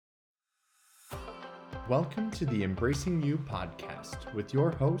Welcome to the Embracing You podcast with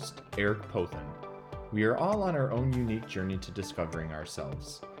your host, Eric Pothen. We are all on our own unique journey to discovering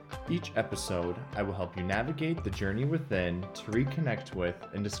ourselves. Each episode, I will help you navigate the journey within to reconnect with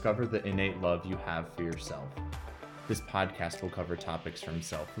and discover the innate love you have for yourself. This podcast will cover topics from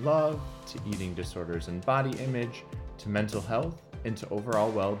self-love to eating disorders and body image to mental health and to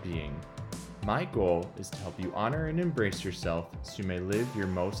overall well-being. My goal is to help you honor and embrace yourself so you may live your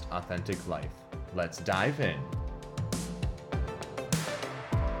most authentic life. Let's dive in.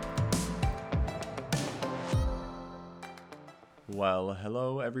 Well,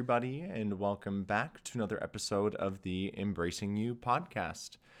 hello everybody, and welcome back to another episode of the Embracing You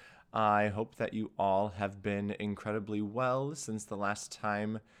podcast. I hope that you all have been incredibly well since the last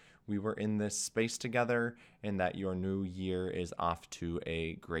time we were in this space together, and that your new year is off to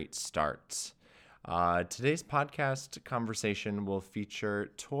a great start. Today's podcast conversation will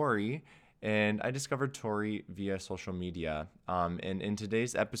feature Tori, and I discovered Tori via social media. And in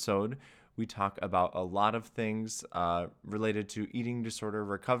today's episode, we talk about a lot of things related to eating disorder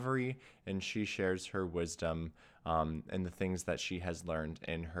recovery, and she shares her wisdom and the things that she has learned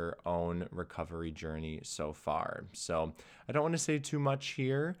in her own recovery journey so far. So I don't want to say too much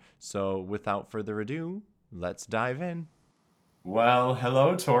here, so without further ado, let's dive in. Well,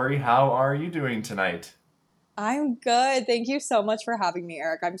 hello, Tori. How are you doing tonight? I'm good. Thank you so much for having me,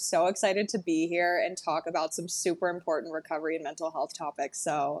 Eric. I'm so excited to be here and talk about some super important recovery and mental health topics.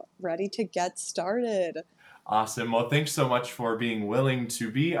 So, ready to get started. Awesome. Well, thanks so much for being willing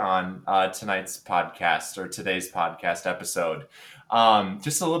to be on tonight's podcast or today's podcast episode.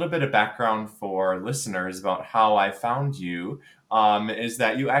 Just a little bit of background for listeners about how I found you is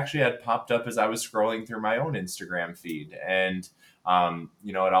that you actually had popped up as I was scrolling through my own Instagram feed. And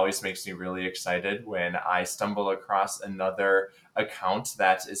it always makes me really excited when I stumble across another account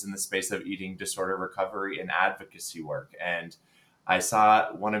that is in the space of eating disorder recovery and advocacy work. And I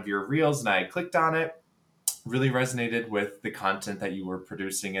saw one of your reels and I clicked on it, really resonated with the content that you were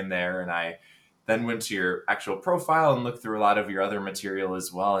producing in there. And I then went to your actual profile and looked through a lot of your other material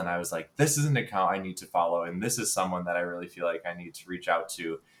as well. And I was like, this is an account I need to follow. And this is someone that I really feel like I need to reach out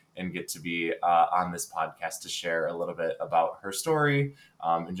to and get to be on this podcast to share a little bit about her story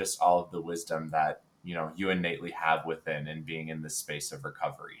and just all of the wisdom that, you innately have within and being in this space of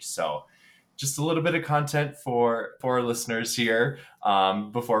recovery. So just a little bit of content for listeners here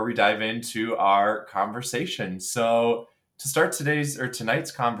before we dive into our conversation. So to start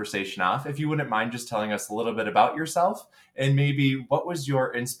tonight's conversation off, if you wouldn't mind just telling us a little bit about yourself and maybe what was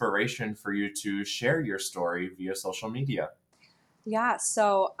your inspiration for you to share your story via social media? Yeah,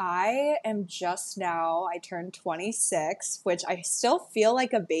 so I turned 26, which I still feel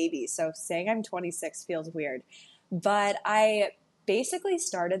like a baby. So saying I'm 26 feels weird. But I basically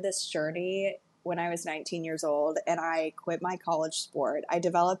started this journey when I was 19 years old and I quit my college sport. I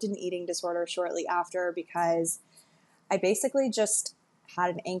developed an eating disorder shortly after because I basically just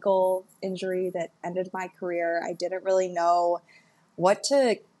had an ankle injury that ended my career. I didn't really know what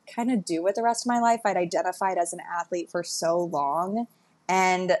to kind of do with the rest of my life. I'd identified as an athlete for so long,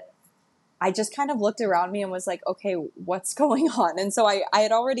 and I just kind of looked around me and was like, okay, what's going on? And so I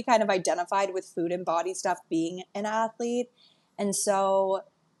had already kind of identified with food and body stuff being an athlete. And so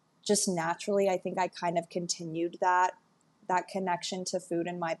just naturally, I think I kind of continued that connection to food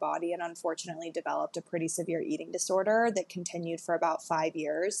and my body, and unfortunately developed a pretty severe eating disorder that continued for about 5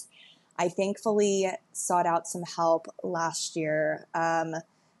 years. I thankfully sought out some help last year.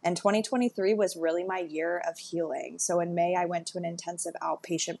 And 2023 was really my year of healing. So in May, I went to an intensive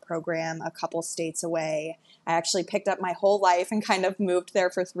outpatient program a couple states away. I actually picked up my whole life and kind of moved there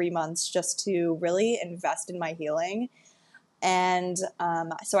for 3 months just to really invest in my healing. And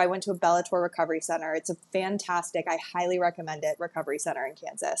so I went to a Bellator Recovery Center. It's a fantastic, I highly recommend it, recovery center in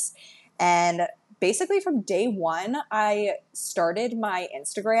Kansas. And basically from day one, I started my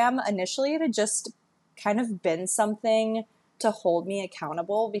Instagram. Initially, it had just kind of been something to hold me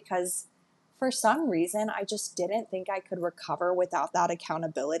accountable because for some reason, I just didn't think I could recover without that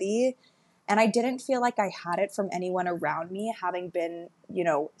accountability. And I didn't feel like I had it from anyone around me, having been,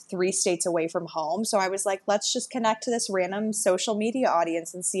 3 states away from home. So I was like, let's just connect to this random social media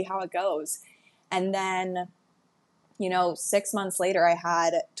audience and see how it goes. And then, 6 months later, I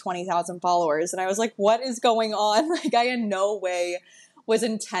had 20,000 followers. And I was like, what is going on? Like, I in no way was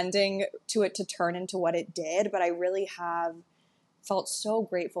intending it to turn into what it did. But I really have felt so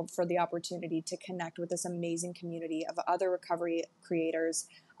grateful for the opportunity to connect with this amazing community of other recovery creators,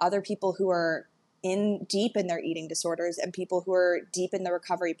 other people who are deep in their eating disorders and people who are deep in the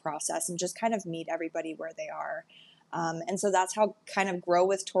recovery process, and just kind of meet everybody where they are. And so that's how kind of Grow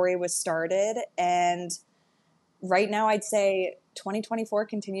with Tori was started. And right now, I'd say 2024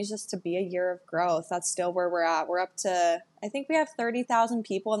 continues just to be a year of growth. That's still where we're at. We're up to, I think we have 30,000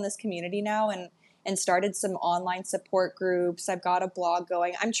 people in this community now, and started some online support groups. I've got a blog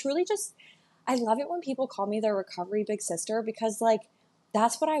going. I'm truly just, I love it when people call me their recovery big sister, because like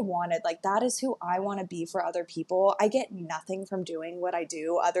that's what I wanted. Like that is who I want to be for other people. I get nothing from doing what I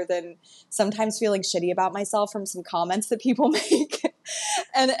do other than sometimes feeling shitty about myself from some comments that people make.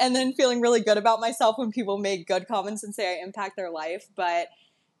 And then feeling really good about myself when people make good comments and say I impact their life. But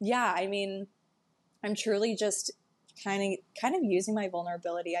yeah, I mean, I'm truly just kind of using my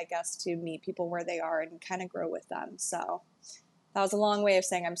vulnerability, I guess, to meet people where they are and kind of grow with them. So that was a long way of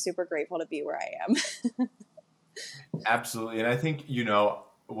saying I'm super grateful to be where I am. Absolutely. And I think,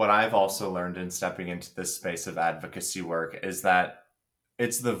 what I've also learned in stepping into this space of advocacy work is that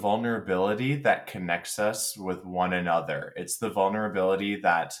it's the vulnerability that connects us with one another. It's the vulnerability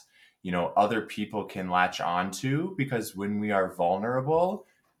that, other people can latch onto, because when we are vulnerable,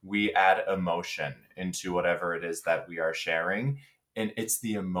 we add emotion into whatever it is that we are sharing. And it's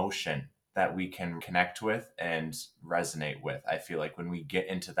the emotion that we can connect with and resonate with. I feel like when we get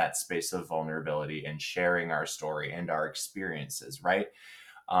into that space of vulnerability and sharing our story and our experiences, right?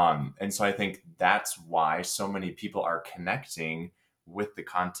 And so I think that's why so many people are connecting with the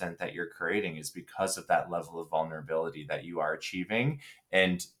content that you're creating, is because of that level of vulnerability that you are achieving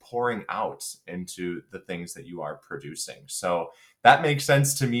and pouring out into the things that you are producing. So that makes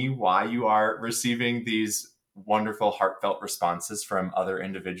sense to me why you are receiving these wonderful, heartfelt responses from other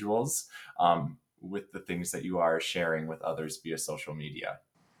individuals, with the things that you are sharing with others via social media.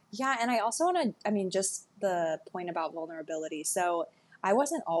 Yeah, and I also want to, I mean, just the point about vulnerability. So I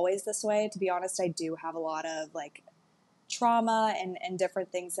wasn't always this way. To be honest, I do have a lot of like trauma and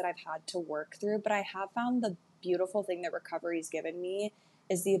different things that I've had to work through. But I have found the beautiful thing that recovery's given me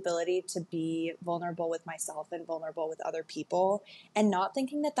is the ability to be vulnerable with myself and vulnerable with other people, and not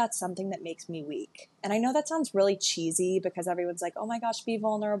thinking that that's something that makes me weak. And I know that sounds really cheesy because everyone's like, oh my gosh, be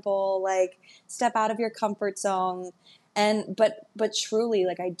vulnerable, like step out of your comfort zone. And but truly,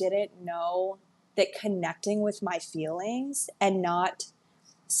 like I didn't know that connecting with my feelings and not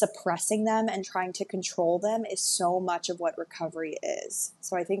suppressing them and trying to control them is so much of what recovery is.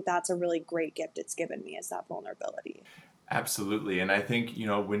 So I think that's a really great gift it's given me, is that vulnerability. Absolutely. And I think,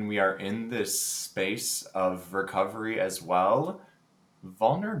 when we are in this space of recovery as well,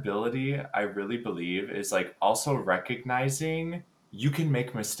 vulnerability, I really believe, is like also recognizing you can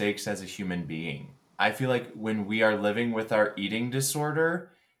make mistakes as a human being. I feel like when we are living with our eating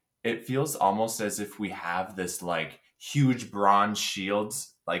disorder, it feels almost as if we have this like huge bronze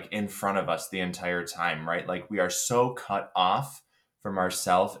shields like in front of us the entire time, right? Like we are so cut off from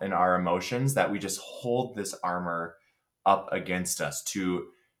ourself and our emotions that we just hold this armor up against us to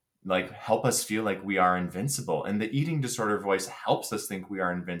like help us feel like we are invincible. And the eating disorder voice helps us think we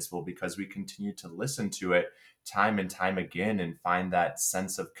are invincible because we continue to listen to it time and time again and find that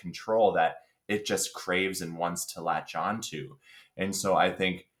sense of control that it just craves and wants to latch onto. And so I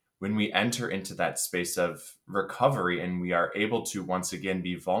think when we enter into that space of recovery and we are able to once again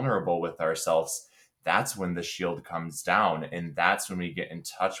be vulnerable with ourselves, that's when the shield comes down. And that's when we get in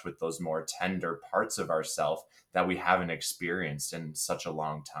touch with those more tender parts of ourselves that we haven't experienced in such a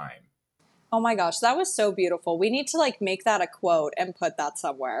long time. Oh my gosh, that was so beautiful. We need to like make that a quote and put that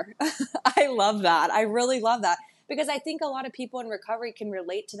somewhere. I love that. I really love that because I think a lot of people in recovery can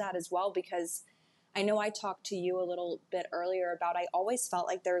relate to that as well, because I know I talked to you a little bit earlier about I always felt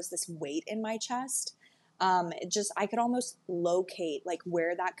like there was this weight in my chest. It just I could almost locate like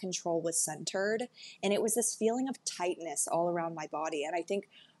where that control was centered, and it was this feeling of tightness all around my body. And I think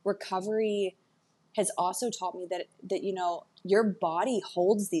recovery has also taught me that your body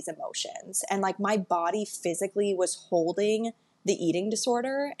holds these emotions, and like my body physically was holding the eating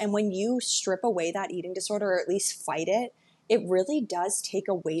disorder, and when you strip away that eating disorder or at least fight it, it really does take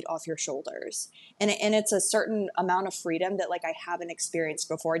a weight off your shoulders. And it's a certain amount of freedom that like I haven't experienced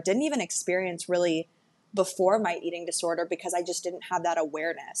before. I didn't even experience really before my eating disorder because I just didn't have that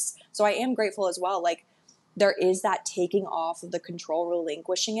awareness. So I am grateful as well, like there is that taking off of the control,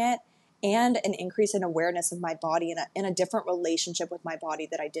 relinquishing it, and an increase in awareness of my body, in a different relationship with my body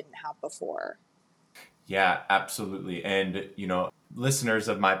that I didn't have before. Yeah, absolutely. And, listeners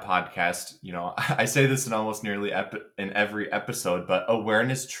of my podcast, I say this in almost nearly in every episode, but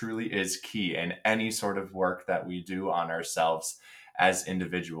awareness truly is key in any sort of work that we do on ourselves as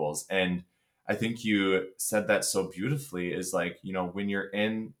individuals. And I think you said that so beautifully, is like, when you're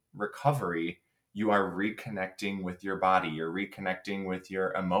in recovery, you are reconnecting with your body, you're reconnecting with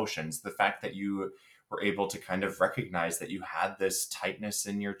your emotions. The fact that you were able to kind of recognize that you had this tightness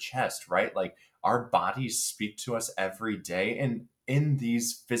in your chest, right? Like our bodies speak to us every day. And in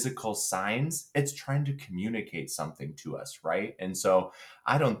these physical signs, it's trying to communicate something to us, right? And so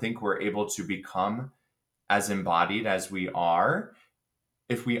I don't think we're able to become as embodied as we are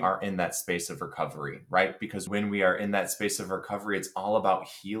if we are in that space of recovery, right? Because when we are in that space of recovery, it's all about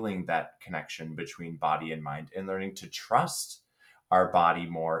healing that connection between body and mind and learning to trust our body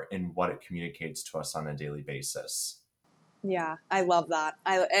more in what it communicates to us on a daily basis. Yeah, I love that.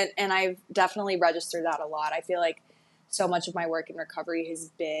 And I've definitely registered that a lot. I feel like so much of my work in recovery has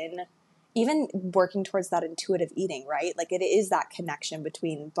been even working towards that intuitive eating, right? Like it is that connection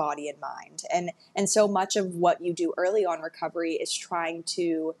between body and mind. And so much of what you do early on recovery is trying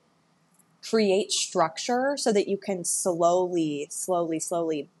to create structure so that you can slowly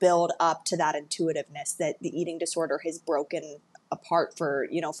build up to that intuitiveness that the eating disorder has broken apart for,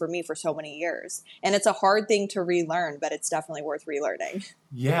 for me for so many years. And it's a hard thing to relearn, but it's definitely worth relearning.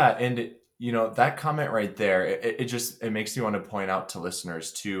 Yeah, and that comment right there, it makes me want to point out to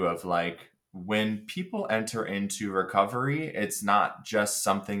listeners too of like when people enter into recovery, it's not just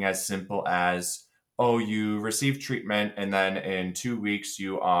something as simple as, oh, you receive treatment and then in 2 weeks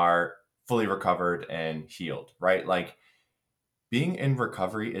you are fully recovered and healed, right? Like being in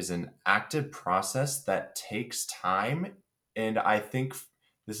recovery is an active process that takes time. And I think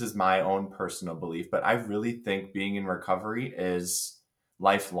this is my own personal belief, but I really think being in recovery is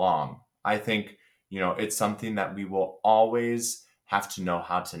lifelong. I think, it's something that we will always have to know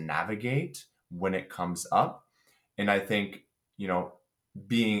how to navigate when it comes up. And I think, you know,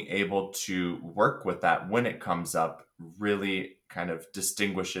 being able to work with that when it comes up really kind of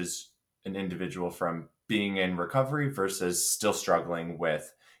distinguishes an individual from being in recovery versus still struggling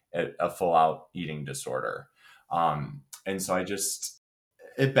with a full out eating disorder. And so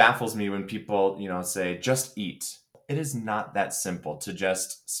it baffles me when people, say, just eat. It is not that simple to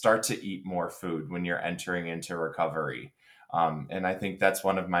just start to eat more food when you're entering into recovery. And I think that's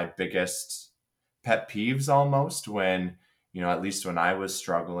one of my biggest pet peeves almost when, at least when I was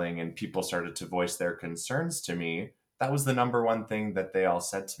struggling and people started to voice their concerns to me, that was the number one thing that they all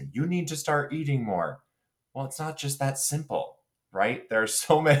said to me. You need to start eating more. Well, it's not just that simple, right? There's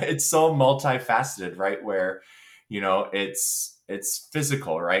so many, it's so multifaceted, right? Where, it's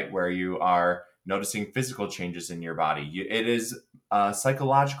physical, right? Where you are noticing physical changes in your body. It is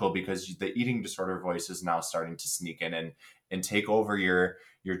psychological because the eating disorder voice is now starting to sneak in and take over your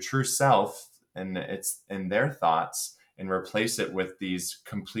true self and it's in their thoughts and replace it with these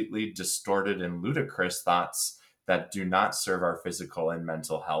completely distorted and ludicrous thoughts that do not serve our physical and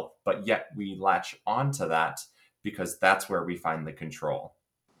mental health, but yet we latch onto that because that's where we find the control.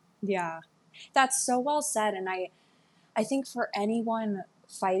 Yeah, that's so well said. And I think for anyone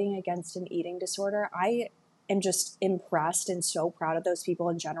fighting against an eating disorder, I am just impressed and so proud of those people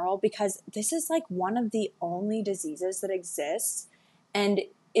in general because this is like one of the only diseases that exists and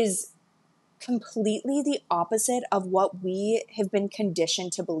is completely the opposite of what we have been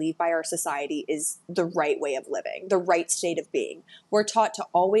conditioned to believe by our society is the right way of living, the right state of being. We're taught to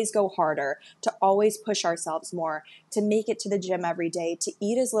always go harder, to always push ourselves more, to make it to the gym every day, to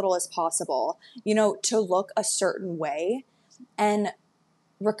eat as little as possible, to look a certain way. And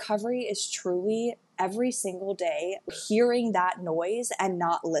recovery is truly every single day hearing that noise and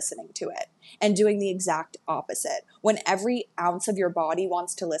not listening to it and doing the exact opposite. When every ounce of your body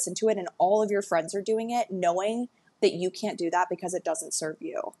wants to listen to it and all of your friends are doing it, knowing that you can't do that because it doesn't serve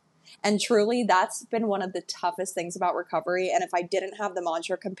you. And truly, that's been one of the toughest things about recovery. And if I didn't have the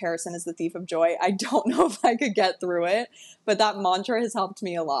mantra, comparison is the thief of joy, I don't know if I could get through it. But that mantra has helped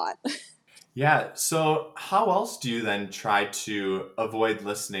me a lot. Yeah. So, how else do you then try to avoid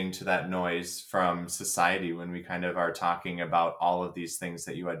listening to that noise from society when we kind of are talking about all of these things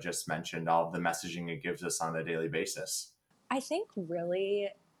that you had just mentioned, all of the messaging it gives us on a daily basis? I think really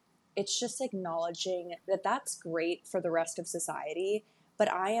it's just acknowledging that that's great for the rest of society,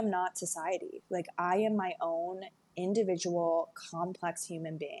 but I am not society. Like, I am my own individual, complex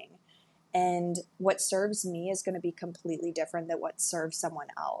human being. And what serves me is going to be completely different than what serves someone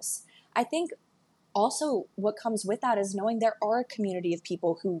else. I think also what comes with that is knowing there are a community of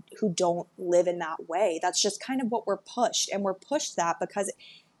people who don't live in that way. That's just kind of what we're pushed, and we're pushed that because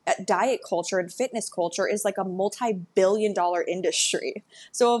diet culture and fitness culture is like a multi-billion-dollar industry.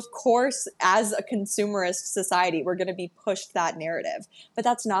 So of course, as a consumerist society, we're going to be pushed that narrative. But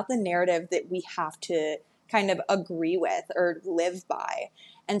that's not the narrative that we have to kind of agree with or live by.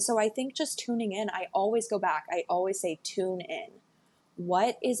 And so I think just tuning in, I always go back. I always say tune in.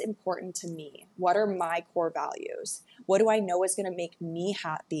 what is important to me? What are my core values? What do I know is going to make me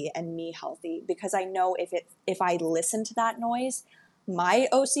happy and me healthy? Because I know if I listen to that noise, my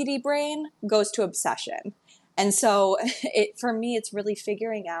OCD brain goes to obsession. And so for me, it's really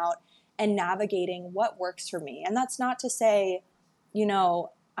figuring out and navigating what works for me. And that's not to say, you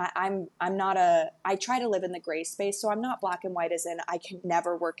know, I'm not I try to live in the gray space. So I'm not black and white as in I can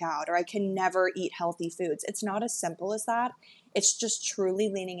never work out or I can never eat healthy foods. It's not as simple as that. It's just truly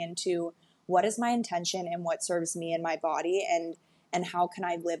leaning into what is my intention and what serves me and my body, and how can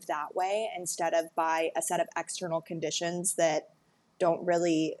I live that way instead of by a set of external conditions that don't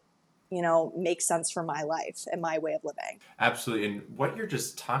really, make sense for my life and my way of living. Absolutely. And what you're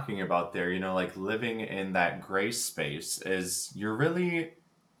just talking about there, like living in that gray space is you're really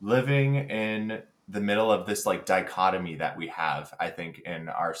living in the middle of this like dichotomy that we have, I think, in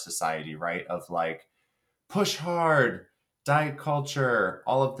our society, right? Of like push hard, diet culture,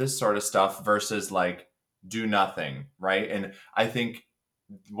 all of this sort of stuff versus like do nothing, right? And I think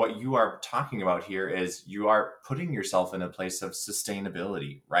what you are talking about here is you are putting yourself in a place of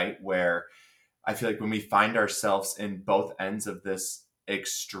sustainability, right? Where I feel like when we find ourselves in both ends of this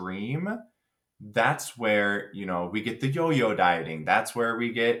extreme, that's where, we get the yo-yo dieting. That's where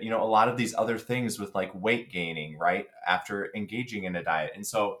we get, a lot of these other things with like weight gaining, right? After engaging in a diet. And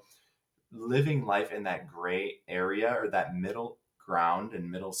so living life in that gray area or that middle ground and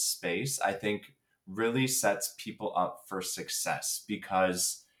middle space, I think really sets people up for success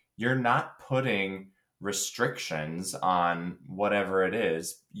because you're not putting restrictions on whatever it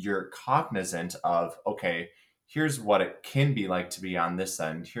is. You're cognizant of, okay, here's what it can be like to be on this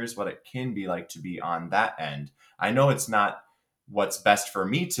end. Here's what it can be like to be on that end. I know it's not what's best for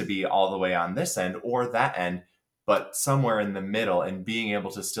me to be all the way on this end or that end, but somewhere in the middle and being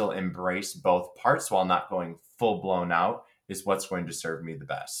able to still embrace both parts while not going full blown out is what's going to serve me the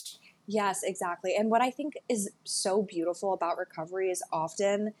best. Yes, exactly. And what I think is so beautiful about recovery is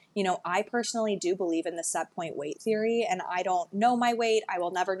often, I personally do believe in the set point weight theory, and I don't know my weight. I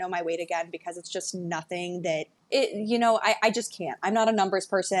will never know my weight again because it's just nothing that I just can't. I'm not a numbers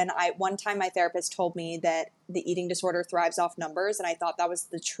person. One time my therapist told me that the eating disorder thrives off numbers, and I thought that was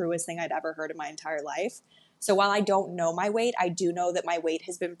the truest thing I'd ever heard in my entire life. So while I don't know my weight, I do know that my weight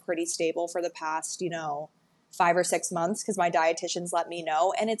has been pretty stable for the past, 5 or 6 months because my dietitians let me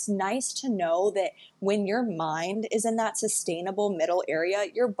know. And it's nice to know that when your mind is in that sustainable middle area,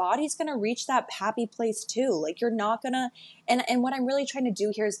 your body's going to reach that happy place too. Like you're not going to, and what I'm really trying to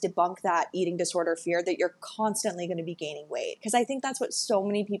do here is debunk that eating disorder fear that you're constantly going to be gaining weight. Because I think that's what so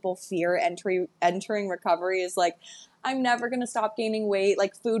many people fear entering recovery is like, I'm never going to stop gaining weight.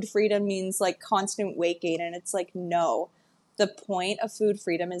 Like food freedom means like constant weight gain. And it's like, no, the point of food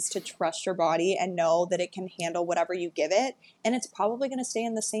freedom is to trust your body and know that it can handle whatever you give it. And it's probably going to stay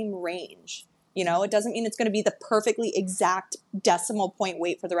in the same range. It doesn't mean it's going to be the perfectly exact decimal point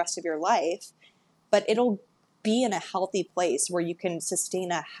weight for the rest of your life, but it'll be in a healthy place where you can sustain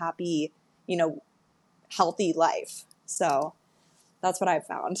a happy, healthy life. So that's what I've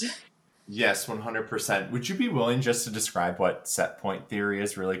found. Yes, 100%. Would you be willing just to describe what set point theory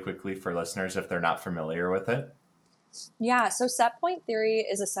is really quickly for listeners if they're not familiar with it? Yeah, so set point theory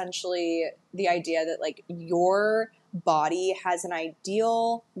is essentially the idea that like your body has an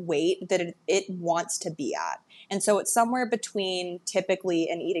ideal weight that it wants to be at. And so it's somewhere between typically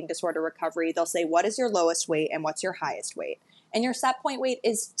an eating disorder recovery. They'll say, what is your lowest weight and what's your highest weight? And your set point weight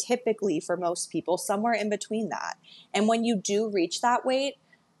is typically for most people somewhere in between that. And when you do reach that weight,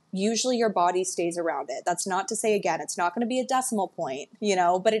 usually your body stays around it. That's not to say, again, it's not going to be a decimal point,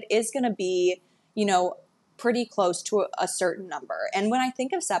 but it is going to be, pretty close to a certain number. And when I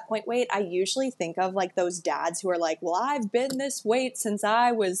think of set point weight, I usually think of like those dads who are like, well, I've been this weight since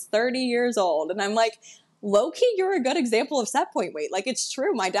I was 30 years old. And I'm like, low key, you're a good example of set point weight. Like it's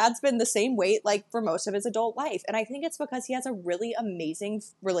true. My dad's been the same weight like for most of his adult life. And I think it's because he has a really amazing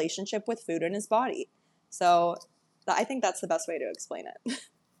relationship with food and his body. So I think that's the best way to explain it.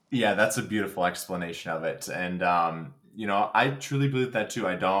 Yeah, that's a beautiful explanation of it. And, I truly believe that too.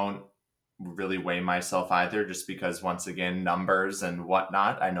 I don't really weigh myself either, just because, once again, numbers and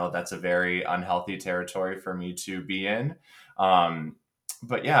whatnot, I know that's a very unhealthy territory for me to be in. Um,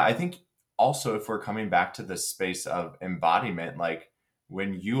 but yeah, I think also if we're coming back to this space of embodiment, like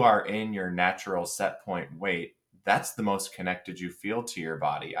when you are in your natural set point weight, that's the most connected you feel to your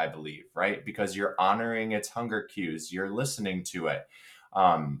body, I believe, right? Because you're honoring its hunger cues, you're listening to it.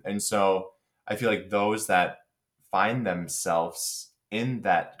 And so I feel like those that find themselves in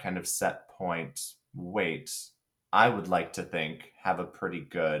that kind of set point weight, I would like to think have a pretty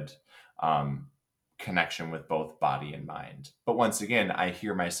good um, connection with both body and mind. But once again, I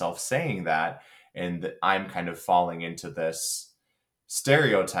hear myself saying that, and I'm kind of falling into this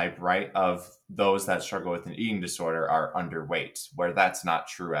stereotype, right, of those that struggle with an eating disorder are underweight, where that's not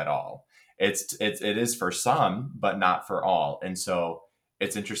true at all. It is for some, but not for all. And so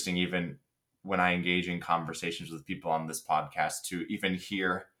it's interesting, even when I engage in conversations with people on this podcast, to even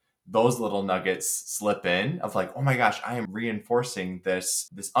hear those little nuggets slip in of like, oh my gosh, I am reinforcing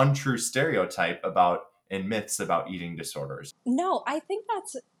this untrue stereotype about and myths about eating disorders. No, I think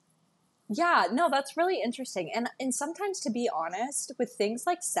that's yeah, no, that's really interesting. And sometimes, to be honest, with things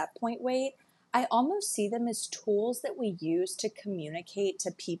like set point weight, I almost see them as tools that we use to communicate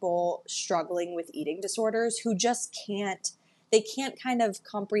to people struggling with eating disorders who just can't kind of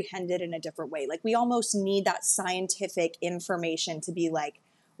comprehend it in a different way. Like, we almost need that scientific information to be like,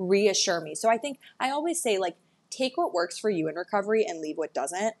 reassure me. So I think I always say, like, take what works for you in recovery and leave what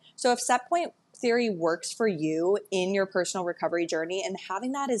doesn't. So if set point theory works for you in your personal recovery journey, and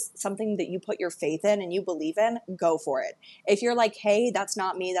having that is something that you put your faith in and you believe in, go for it. If you're like, hey, that's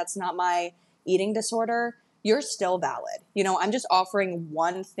not me, that's not my eating disorder, you're still valid. You know, I'm just offering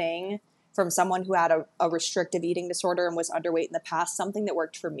one thing from someone who had a restrictive eating disorder and was underweight in the past, something that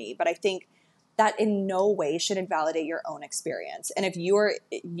worked for me. But I think that in no way should invalidate your own experience. And if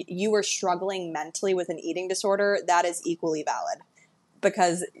you are struggling mentally with an eating disorder, that is equally valid.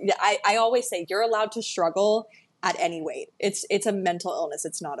 Because I always say you're allowed to struggle at any weight. It's a mental illness.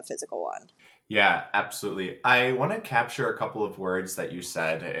 It's not a physical one. Yeah, absolutely. I want to capture a couple of words that you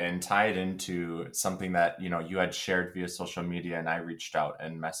said and tie it into something that, you had shared via social media, and I reached out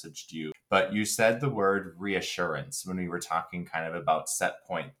and messaged you. But you said the word reassurance when we were talking kind of about set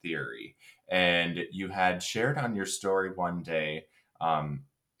point theory. And you had shared on your story one day,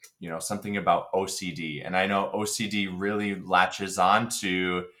 something about OCD. And I know OCD really latches on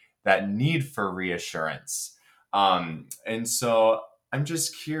to that need for reassurance. And so I'm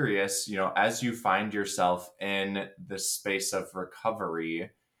just curious, as you find yourself in the space of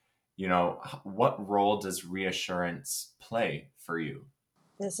recovery, what role does reassurance play for you?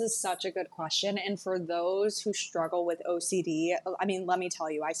 This is such a good question. And for those who struggle with OCD, I mean, let me tell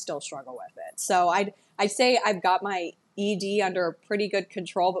you, I still struggle with it. So I'd say I've got my ED under pretty good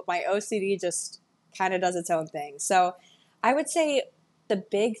control, but my OCD just kind of does its own thing. So I would say the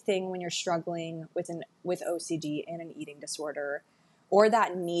big thing when you're struggling with OCD and an eating disorder, or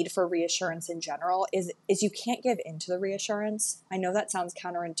that need for reassurance in general, is you can't give into the reassurance. I know that sounds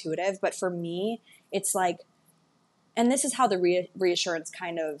counterintuitive, but for me, it's like, and this is how the reassurance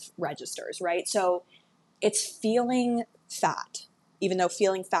kind of registers, right? So it's feeling fat, even though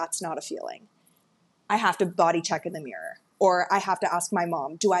feeling fat's not a feeling. I have to body check in the mirror, or I have to ask my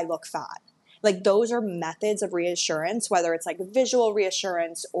mom, do I look fat? Like, those are methods of reassurance, whether it's like visual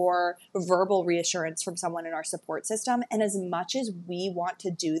reassurance or verbal reassurance from someone in our support system. And as much as we want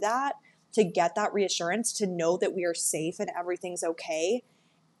to do that, to get that reassurance, to know that we are safe and everything's okay,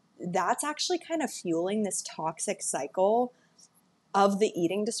 that's actually kind of fueling this toxic cycle of the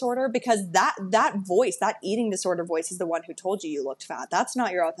eating disorder, because that voice, that eating disorder voice, is the one who told you looked fat. That's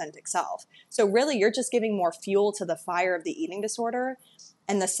not your authentic self. So really, you're just giving more fuel to the fire of the eating disorder.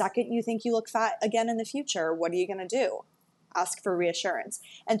 And the second you think you look fat again in the future, what are you going to do? Ask for reassurance.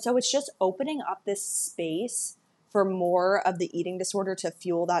 And so it's just opening up this space for more of the eating disorder to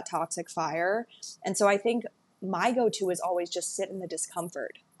fuel that toxic fire. And so I think my go-to is always just sit in the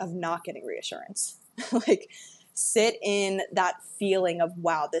discomfort of not getting reassurance. Like, sit in that feeling of,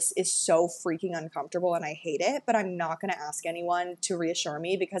 wow, this is so freaking uncomfortable and I hate it, but I'm not going to ask anyone to reassure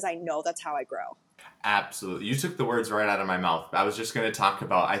me because I know that's how I grow. Absolutely. You took the words right out of my mouth. I was just going to talk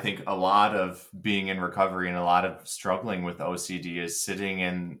about, I think a lot of being in recovery and a lot of struggling with OCD is sitting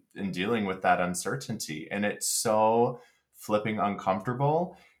in and dealing with that uncertainty. And it's so flipping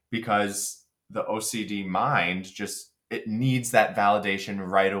uncomfortable because the OCD mind just, it needs that validation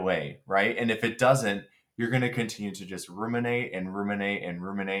right away, right? And if it doesn't, you're going to continue to just ruminate and ruminate and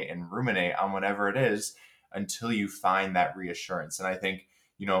ruminate and ruminate on whatever it is until you find that reassurance. And I think,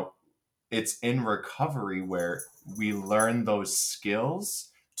 it's in recovery where we learn those skills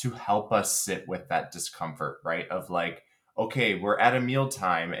to help us sit with that discomfort, right? Of like, okay, we're at a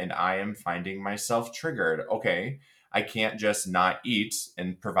mealtime and I am finding myself triggered. Okay, I can't just not eat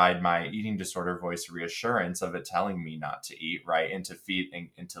and provide my eating disorder voice reassurance of it telling me not to eat, right? And to feed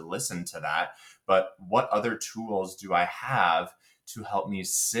and to listen to that. But what other tools do I have to help me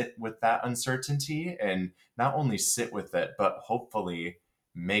sit with that uncertainty, and not only sit with it, but hopefully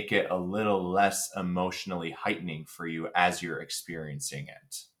make it a little less emotionally heightening for you as you're experiencing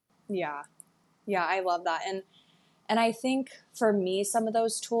it? Yeah. Yeah, I love that. And And I think for me, some of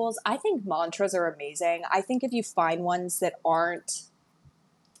those tools, I think mantras are amazing. I think if you find ones that aren't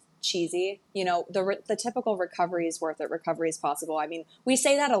cheesy, the typical recovery is worth it, recovery is possible. I mean, we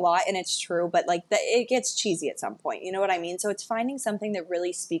say that a lot and it's true, but like it gets cheesy at some point. You know what I mean? So it's finding something that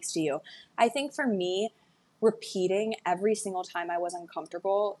really speaks to you. I think for me, repeating every single time I was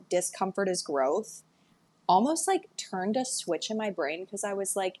uncomfortable, discomfort is growth, almost like turned a switch in my brain, because I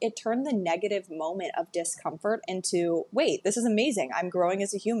was like, it turned the negative moment of discomfort into, wait, this is amazing. I'm growing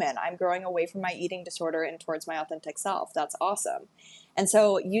as a human. I'm growing away from my eating disorder and towards my authentic self. That's awesome. And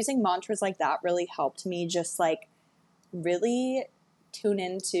so using mantras like that really helped me just like really tune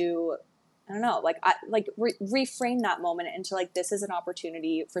into, I don't know, like reframe that moment into like, this is an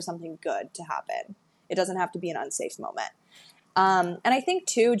opportunity for something good to happen. It doesn't have to be an unsafe moment. And I think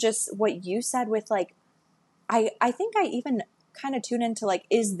too, just what you said with like, I think I even kind of tune into like,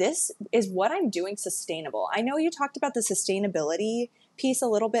 is what I'm doing sustainable? I know you talked about the sustainability piece a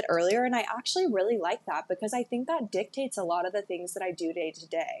little bit earlier, and I actually really like that because I think that dictates a lot of the things that I do day to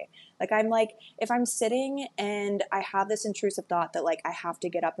day. Like, I'm like, if I'm sitting and I have this intrusive thought that like I have to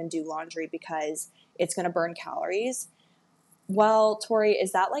get up and do laundry because it's going to burn calories, well, Tori,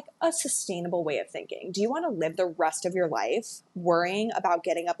 is that like a sustainable way of thinking? Do you want to live the rest of your life worrying about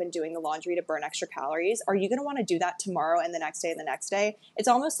getting up and doing the laundry to burn extra calories? Are you going to want to do that tomorrow and the next day and the next day? It's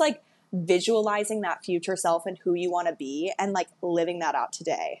almost like visualizing that future self and who you want to be and like living that out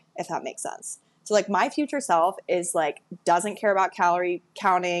today, if that makes sense. So like my future self is like doesn't care about calorie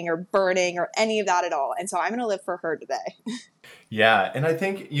counting or burning or any of that at all. And so I'm going to live for her today. Yeah, and I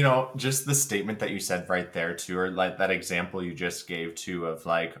think, just the statement that you said right there too, or like that example you just gave too of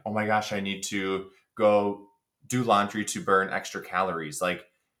like, oh my gosh, I need to go do laundry to burn extra calories. Like,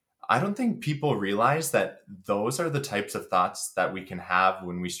 I don't think people realize that those are the types of thoughts that we can have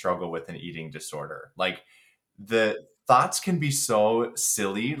when we struggle with an eating disorder. Like, the thoughts can be so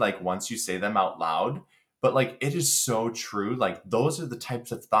silly, like once you say them out loud, but like it is so true. Like, those are the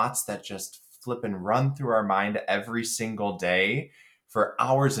types of thoughts that just flip and run through our mind every single day for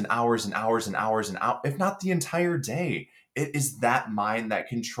hours and hours and hours and hours and hours, if not the entire day. It is that mind that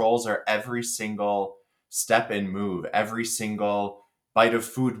controls our every single step and move, every single bite of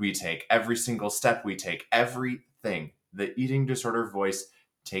food we take, every single step we take, everything. The eating disorder voice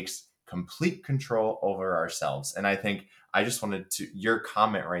takes complete control over ourselves. And I think I just wanted to, your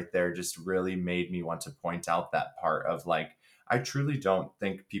comment right there just really made me want to point out that part of like, I truly don't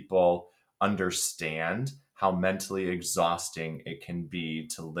think people understand how mentally exhausting it can be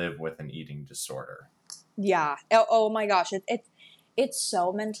to live with an eating disorder. Yeah. Oh my gosh. It's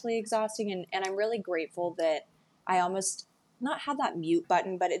so mentally exhausting. And I'm really grateful that I almost not have that mute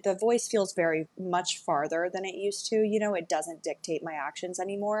button, but the voice feels very much farther than it used to. It doesn't dictate my actions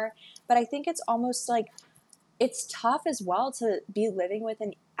anymore. But I think it's almost like it's tough as well to be living with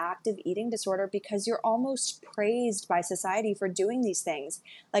an active eating disorder because you're almost praised by society for doing these things.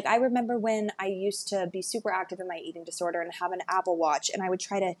 Like, I remember when I used to be super active in my eating disorder and have an Apple Watch, and I would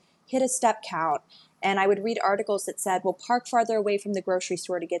try to hit a step count. And I would read articles that said, well, park farther away from the grocery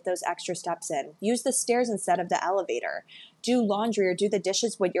store to get those extra steps in. Use the stairs instead of the elevator. Do laundry or do the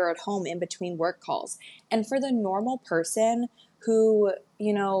dishes when you're at home in between work calls. And for the normal person who,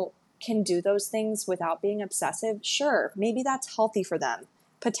 can do those things without being obsessive, sure, maybe that's healthy for them,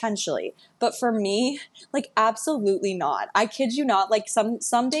 potentially. But for me, like, absolutely not. I kid you not. Like,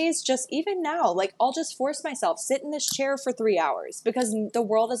 some days, just even now, like, I'll just force myself, sit in this chair for 3 hours because the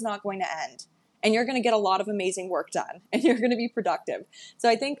world is not going to end. And you're going to get a lot of amazing work done and you're going to be productive. So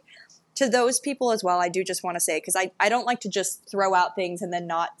I think to those people as well, I do just want to say, because I don't like to just throw out things and then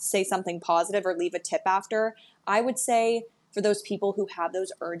not say something positive or leave a tip after. I would say for those people who have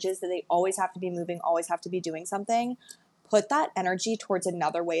those urges that they always have to be moving, always have to be doing something, put that energy towards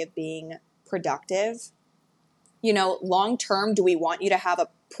another way of being productive. Long term, do we want you to have a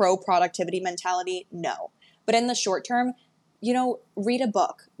pro productivity mentality? No. But in the short term, read a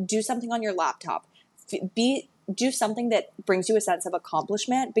book, do something on your laptop, do something that brings you a sense of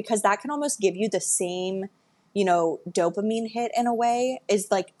accomplishment, because that can almost give you the same, dopamine hit in a way is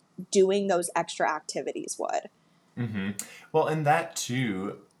like doing those extra activities would. Hmm. Well, and that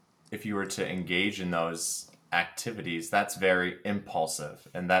too, if you were to engage in those activities, that's very impulsive.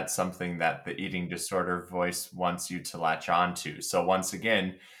 And that's something that the eating disorder voice wants you to latch on to. So, once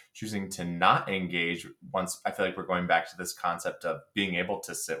again, choosing to not engage, once I feel like we're going back to this concept of being able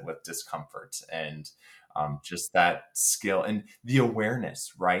to sit with discomfort and just that skill and the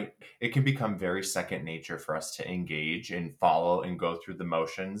awareness, right? It can become very second nature for us to engage and follow and go through the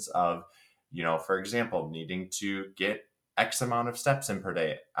motions of, for example, needing to get X amount of steps in per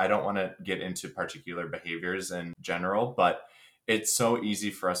day. I don't want to get into particular behaviors in general, but it's so easy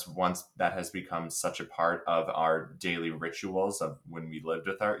for us once that has become such a part of our daily rituals of when we lived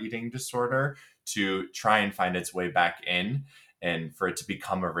with our eating disorder to try and find its way back in and for it to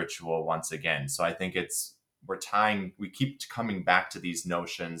become a ritual once again. So I think we keep coming back to these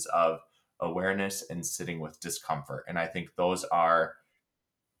notions of awareness and sitting with discomfort. And I think those are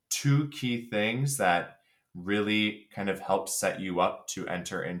two key things that really kind of help set you up to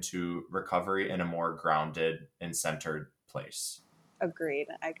enter into recovery in a more grounded and centered place. Agreed.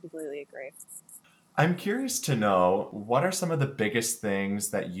 I completely agree. I'm curious to know what are some of the biggest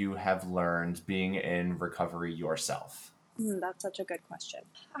things that you have learned being in recovery yourself? That's such a good question.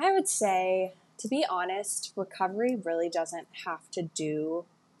 I would say, to be honest, recovery really doesn't have to do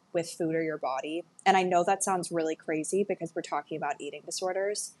with food or your body. And I know that sounds really crazy because we're talking about eating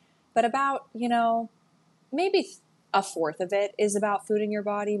disorders, but about, maybe a fourth of it is about food in your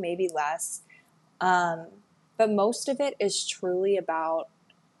body, maybe less. Um, but most of it is truly about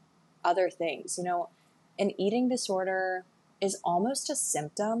other things. An eating disorder is almost a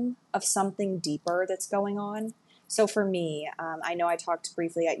symptom of something deeper that's going on. So for me, I know I talked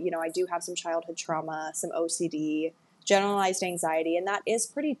briefly, I do have some childhood trauma, some OCD, generalized anxiety, and that is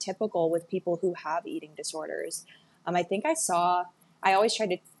pretty typical with people who have eating disorders. I think I always try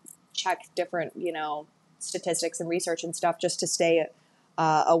to check different, statistics and research and stuff just to stay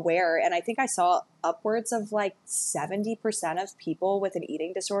aware. And I think I saw upwards of like 70% of people with an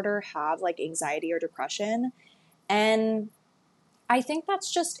eating disorder have like anxiety or depression. And I think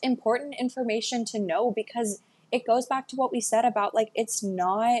that's just important information to know because it goes back to what we said about like, it's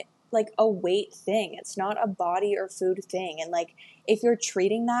not like a weight thing, it's not a body or food thing. And like, if you're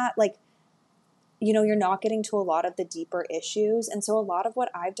treating that, like, you're not getting to a lot of the deeper issues. And so a lot of what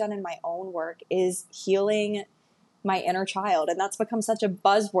I've done in my own work is healing my inner child. And that's become such a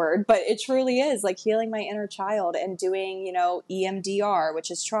buzzword, but it truly is like healing my inner child and doing, EMDR, which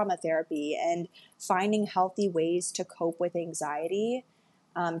is trauma therapy, and finding healthy ways to cope with anxiety,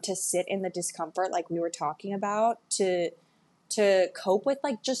 to sit in the discomfort, like we were talking about, to cope with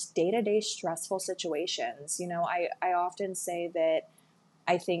like just day-to-day stressful situations. I often say that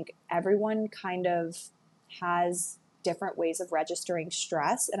I think everyone kind of has different ways of registering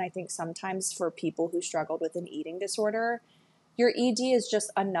stress. And I think sometimes for people who struggled with an eating disorder, your ED is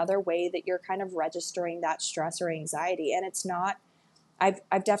just another way that you're kind of registering that stress or anxiety. And it's not, I've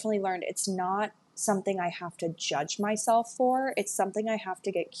definitely learned it's not something I have to judge myself for. It's something I have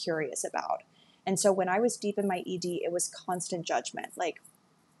to get curious about. And so when I was deep in my ED, it was constant judgment. Like,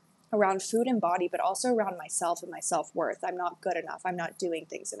 around food and body, but also around myself and my self-worth. I'm not good enough. I'm not doing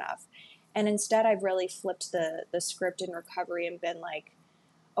things enough. And instead, I've really flipped the script in recovery and been like,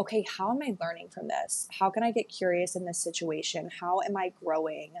 okay, how am I learning from this? How can I get curious in this situation? How am I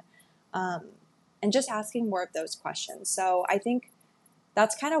growing? And just asking more of those questions. So I think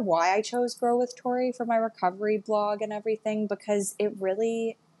that's kind of why I chose Grow with Tori for my recovery blog and everything, because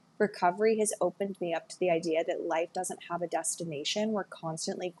recovery has opened me up to the idea that life doesn't have a destination. We're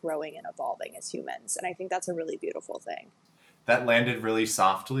constantly growing and evolving as humans. And I think that's a really beautiful thing. That landed really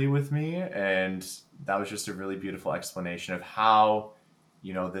softly with me, and that was just a really beautiful explanation of how,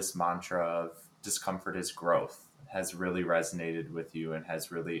 this mantra of discomfort is growth has really resonated with you and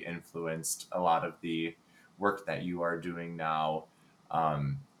has really influenced a lot of the work that you are doing now,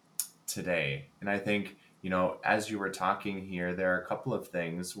 um, today. And I think, as you were talking here, there are a couple of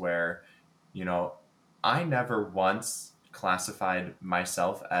things where, you know, I never once classified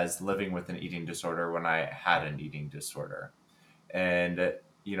myself as living with an eating disorder when I had an eating disorder. And,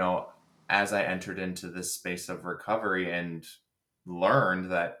 as I entered into this space of recovery and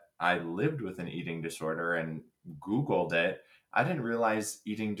learned that I lived with an eating disorder and Googled it, I didn't realize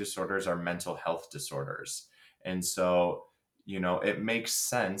eating disorders are mental health disorders. And so, it makes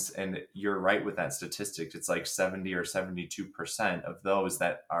sense. And you're right with that statistic. It's like 70 or 72% of those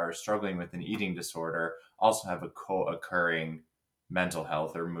that are struggling with an eating disorder also have a co occurring mental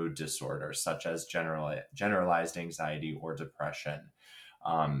health or mood disorder, such as generalized anxiety or depression.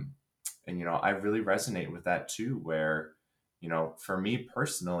 Um, and, I really resonate with that too, where, for me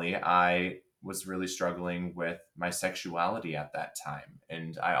personally, I was really struggling with my sexuality at that time.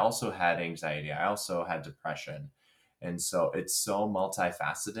 And I also had anxiety, I also had depression. And so it's so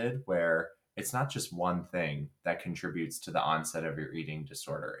multifaceted where it's not just one thing that contributes to the onset of your eating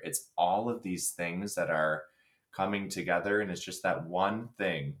disorder. It's all of these things that are coming together. And it's just that one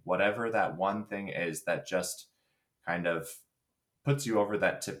thing, whatever that one thing is, that just kind of puts you over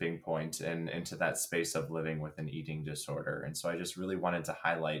that tipping point and into that space of living with an eating disorder. And so I just really wanted to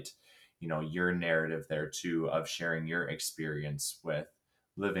highlight, your narrative there too of sharing your experience with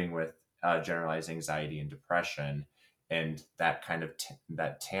living with generalized anxiety and depression, and that kind of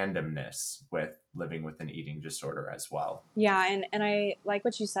that tandemness with living with an eating disorder as well. Yeah, and I like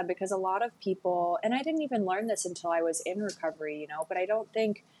what you said, because a lot of people, and I didn't even learn this until I was in recovery, but I don't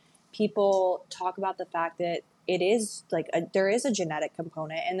think people talk about the fact that it is like there is a genetic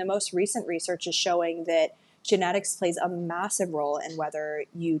component, and the most recent research is showing that genetics plays a massive role in whether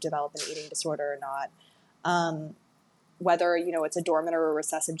you develop an eating disorder or not. Whether it's a dormant or a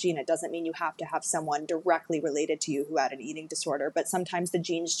recessive gene, it doesn't mean you have to have someone directly related to you who had an eating disorder, but sometimes the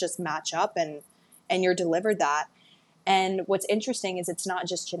genes just match up, and you're delivered that. And what's interesting is it's not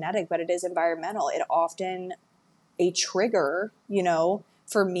just genetic, but it is environmental. It often a trigger,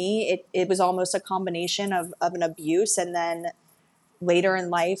 for me, it was almost a combination of an abuse, and then later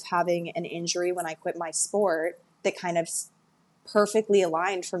in life having an injury when I quit my sport that kind of perfectly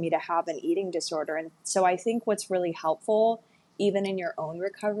aligned for me to have an eating disorder. And so I think what's really helpful, even in your own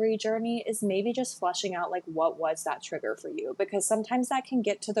recovery journey, is maybe just fleshing out like what was that trigger for you, because sometimes that can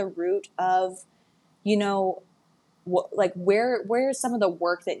get to the root of, like where is some of the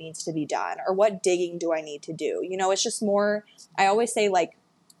work that needs to be done, or what digging do I need to do? It's just more, I always say, like,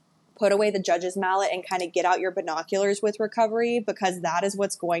 put away the judge's mallet and kind of get out your binoculars with recovery, because that is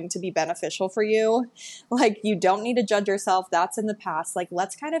what's going to be beneficial for you. Like, you don't need to judge yourself. That's in the past. Like,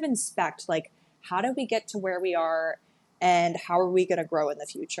 let's kind of inspect, like, how did we get to where we are, and how are we going to grow in the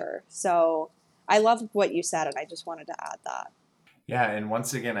future? So I love what you said, and I just wanted to add that. Yeah, and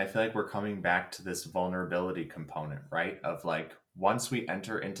once again, I feel like we're coming back to this vulnerability component, right? Of like, once we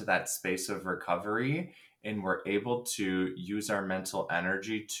enter into that space of recovery and we're able to use our mental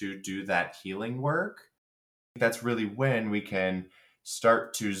energy to do that healing work, that's really when we can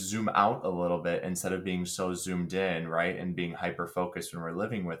start to zoom out a little bit instead of being so zoomed in, right? And being hyper focused when we're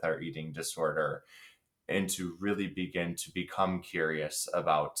living with our eating disorder, and to really begin to become curious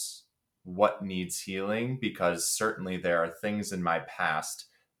about what needs healing, because certainly there are things in my past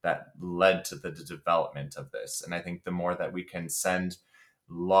that led to the development of this. And I think the more that we can send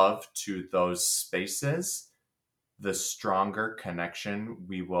love to those spaces, the stronger connection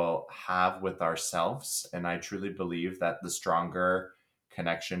we will have with ourselves. And I truly believe that the stronger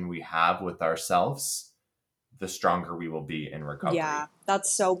connection we have with ourselves, the stronger we will be in Yeah, recovery.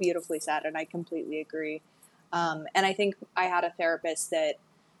 that's so beautifully said, and I completely agree. And I think I had a therapist that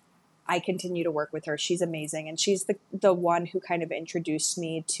I continue to work with her. She's amazing, and she's the one who kind of introduced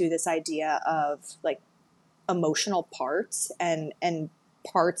me to this idea of like emotional parts, and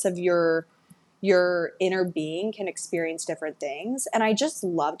parts of your inner being can experience different things. And I just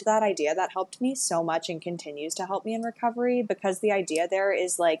loved that idea. That helped me so much and continues to help me in recovery, because the idea there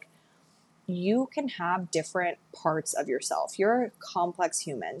is like, you can have different parts of yourself. You're a complex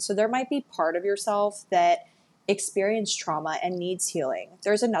human. So there might be part of yourself that experienced trauma and needs healing.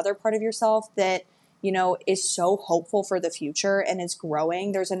 There's another part of yourself that, is so hopeful for the future and is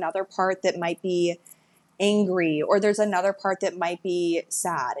growing. There's another part that might be angry, or there's another part that might be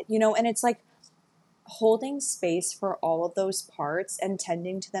sad, and it's like holding space for all of those parts and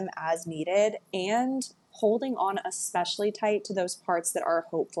tending to them as needed, and holding on especially tight to those parts that are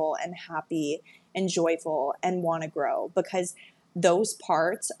hopeful and happy and joyful and want to grow, because those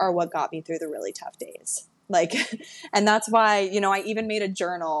parts are what got me through the really tough days. Like, and that's why, I even made a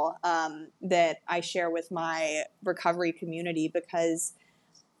journal that I share with my recovery community, because,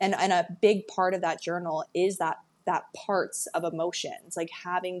 and a big part of that journal is that parts of emotions, like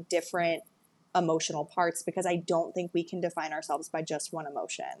having different emotional parts, because I don't think we can define ourselves by just one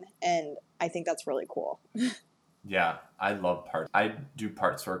emotion. And I think that's really cool. Yeah, I love parts. I do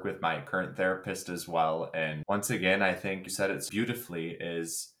parts work with my current therapist as well. And once again, I think you said it beautifully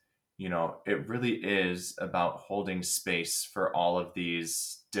is, it really is about holding space for all of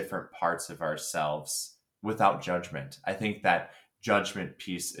these different parts of ourselves without judgment. I think that judgment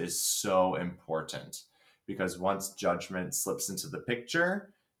piece is so important, because once judgment slips into the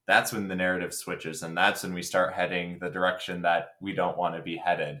picture, that's when the narrative switches, and that's when we start heading the direction that we don't want to be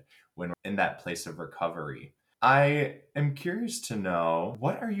headed when we're in that place of recovery. I am curious to know,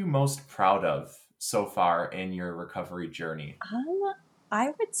 what are you most proud of so far in your recovery journey? Um,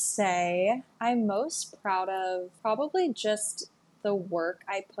 I would say I'm most proud of probably just the work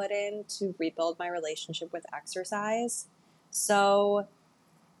I put in to rebuild my relationship with exercise. So,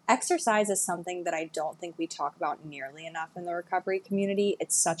 exercise is something that I don't think we talk about nearly enough in the recovery community.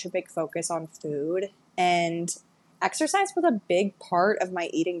 It's such a big focus on food, and exercise was a big part of my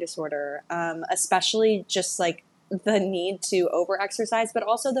eating disorder, especially just like the need to over exercise, but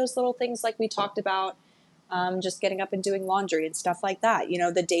also those little things like we talked about, just getting up and doing laundry and stuff like that.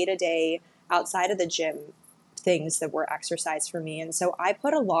 The day to day outside of the gym things that were exercise for me. And so I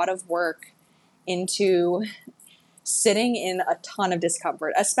put a lot of work into sitting in a ton of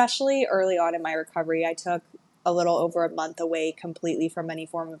discomfort, especially early on in my recovery. I took a little over a month away completely from any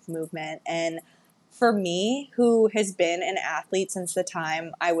form of movement. And for me, who has been an athlete since the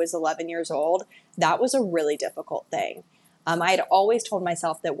time I was 11 years old, that was a really difficult thing. I had always told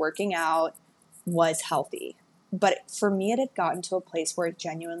myself that working out was healthy. But for me, it had gotten to a place where it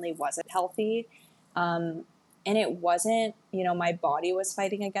genuinely wasn't healthy. Um, and it wasn't, my body was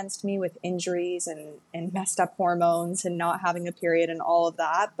fighting against me with injuries and messed up hormones and not having a period and all of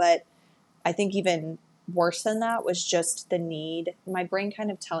that. But I think even worse than that was just the need, my brain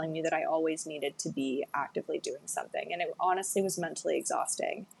kind of telling me that I always needed to be actively doing something. And it honestly was mentally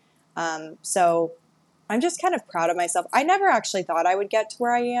exhausting. So I'm just kind of proud of myself. I never actually thought I would get to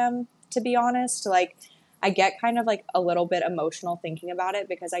where I am, to be honest. Like, I get kind of like a little bit emotional thinking about it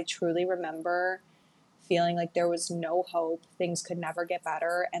because I truly remember feeling like there was no hope, things could never get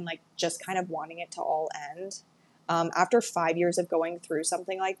better, and like just kind of wanting it to all end. After 5 years of going through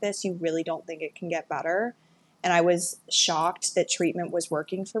something like this, you really don't think it can get better. And I was shocked that treatment was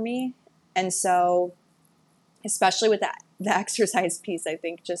working for me. And so, especially with the exercise piece, I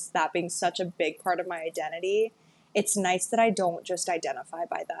think just that being such a big part of my identity, it's nice that I don't just identify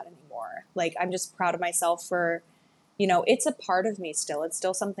by that anymore. Like, I'm just proud of myself for, it's a part of me still. It's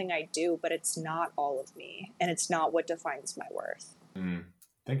still something I do, but it's not all of me, and it's not what defines my worth. Mm.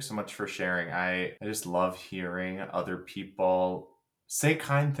 Thanks so much for sharing. I just love hearing other people say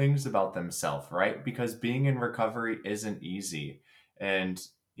kind things about themselves, right? Because being in recovery isn't easy. And,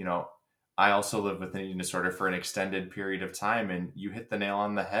 you know, I also lived with an eating disorder for an extended period of time. And you hit the nail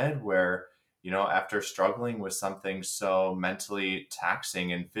on the head where, after struggling with something so mentally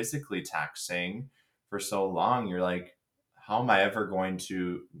taxing and physically taxing for so long, you're like, how am I ever going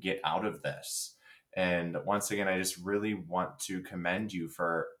to get out of this? And once again, I just really want to commend you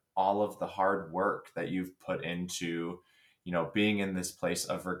for all of the hard work that you've put into, being in this place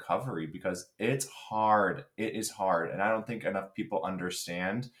of recovery because it's hard. It is hard. And I don't think enough people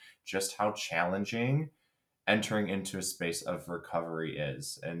understand just how challenging entering into a space of recovery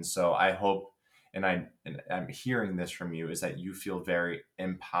is. And so I hope, and I'm hearing this from you, is that you feel very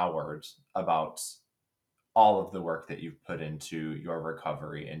empowered about all of the work that you've put into your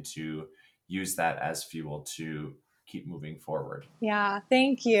recovery and to use that as fuel to keep moving forward. Yeah,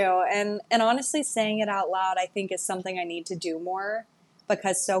 thank you. And honestly, saying it out loud, I think is something I need to do more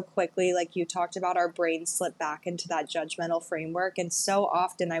because so quickly, like you talked about, our brains slip back into that judgmental framework. And so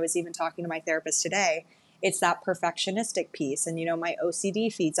often, I was even talking to my therapist today, it's that perfectionistic piece. And, my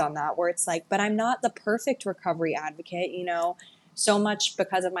OCD feeds on that where it's like, but I'm not the perfect recovery advocate, so much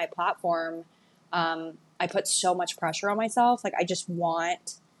because of my platform. I put so much pressure on myself. Like, I just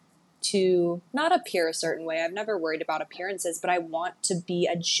want to not appear a certain way. I've never worried about appearances, but I want to be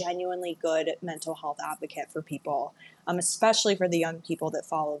a genuinely good mental health advocate for people, especially for the young people that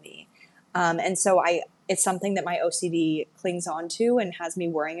follow me. And so it's something that my OCD clings on to and has me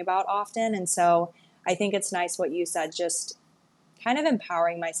worrying about often. And so I think it's nice what you said, just kind of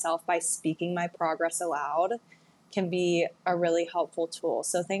empowering myself by speaking my progress aloud can be a really helpful tool.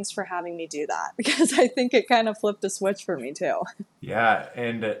 So thanks for having me do that because I think it kind of flipped a switch for me too. Yeah,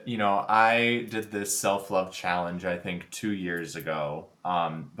 and I did this self-love challenge I think 2 years ago.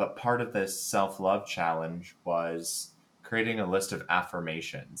 But part of this self-love challenge was creating a list of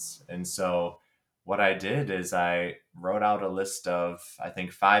affirmations. And so what I did is I wrote out a list of I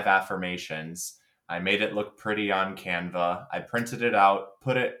think 5 affirmations. I made it look pretty on Canva. I printed it out,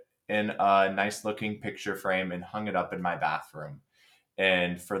 put it in a nice looking picture frame and hung it up in my bathroom.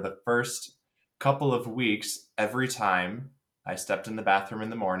 And for the first couple of weeks, every time I stepped in the bathroom in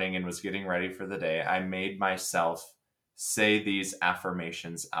the morning and was getting ready for the day, I made myself say these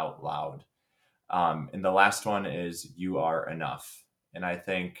affirmations out loud. And the last one is, you are enough. And I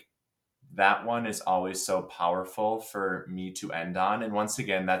think that one is always so powerful for me to end on. And once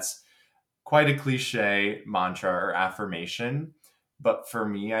again, that's quite a cliche mantra or affirmation. But for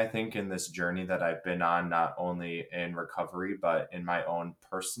me, I think in this journey that I've been on, not only in recovery, but in my own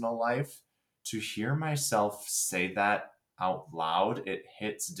personal life, to hear myself say that out loud, it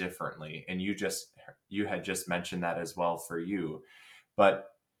hits differently. And you had just mentioned that as well for you. But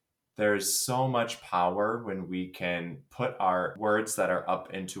there's so much power when we can put our words that are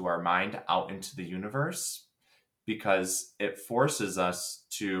up into our mind out into the universe because it forces us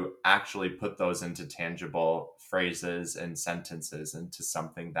to actually put those into tangible phrases and sentences into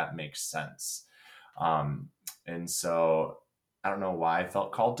something that makes sense. And so I don't know why I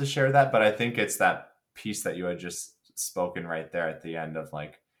felt called to share that, but I think it's that piece that you had just spoken right there at the end of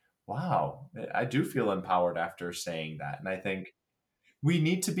like, wow, I do feel empowered after saying that. And I think we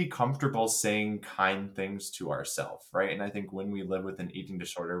need to be comfortable saying kind things to ourselves, right? And I think when we live with an eating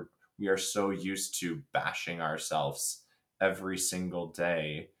disorder, we are so used to bashing ourselves every single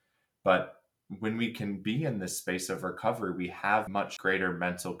day. But when we can be in this space of recovery, we have much greater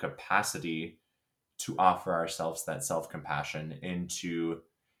mental capacity to offer ourselves that self compassion and to,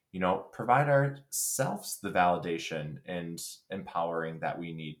 provide ourselves the validation and empowering that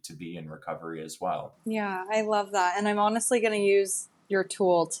we need to be in recovery as well. Yeah, I love that. And I'm honestly going to use your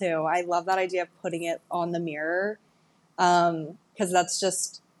tool too. I love that idea of putting it on the mirror. Because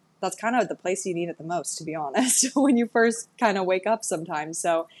that's kind of the place you need it the most, to be honest, when you first kind of wake up sometimes.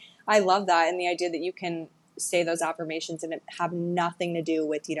 So I love that. And the idea that you can say those affirmations and it have nothing to do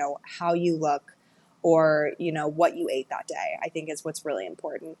with, how you look or, what you ate that day, I think is what's really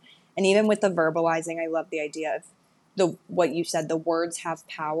important. And even with the verbalizing, I love the idea of what you said, the words have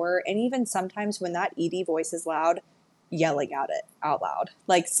power. And even sometimes when that ED voice is loud, yelling at it out loud,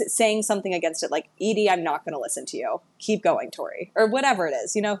 like saying something against it, like, Edie, I'm not going to listen to you. Keep going, Tori, or whatever it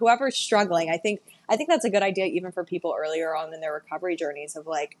is, whoever's struggling. I think that's a good idea, even for people earlier on in their recovery journeys, of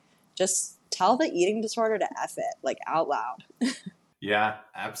like, just tell the eating disorder to F it, like, out loud. Yeah,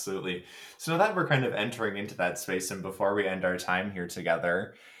 absolutely. So now that we're kind of entering into that space, and before we end our time here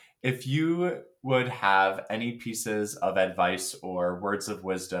together, if you would have any pieces of advice or words of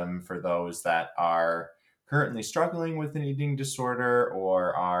wisdom for those that are currently struggling with an eating disorder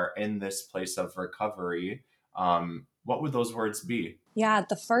or are in this place of recovery, what would those words be? Yeah,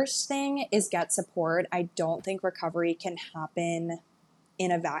 the first thing is get support. I don't think recovery can happen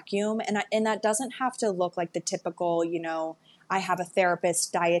in a vacuum. And that doesn't have to look like the typical, I have a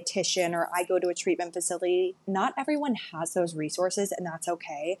therapist, dietitian, or I go to a treatment facility. Not everyone has those resources, and that's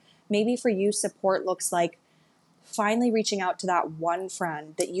okay. Maybe for you, support looks like finally reaching out to that one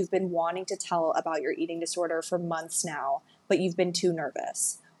friend that you've been wanting to tell about your eating disorder for months now, but you've been too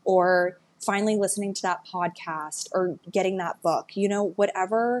nervous. Or finally listening to that podcast or getting that book,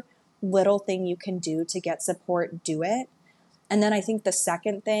 whatever little thing you can do to get support, do it. And then I think the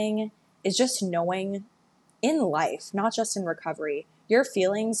second thing is just knowing in life, not just in recovery, your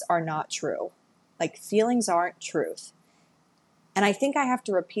feelings are not true. Like, feelings aren't truth. And I think I have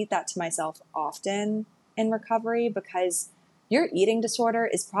to repeat that to myself often in recovery, because your eating disorder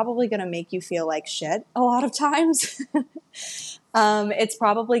is probably going to make you feel like shit a lot of times. It's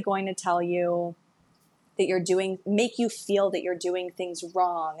probably going to tell you that make you feel that you're doing things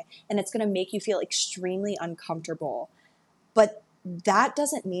wrong. And it's going to make you feel extremely uncomfortable. But that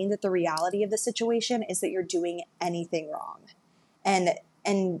doesn't mean that the reality of the situation is that you're doing anything wrong.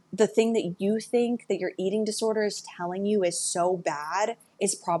 And the thing that you think that your eating disorder is telling you is so bad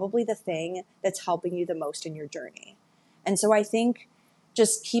is probably the thing that's helping you the most in your journey. And so I think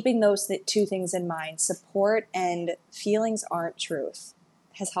just keeping those two things in mind, support and feelings aren't truth,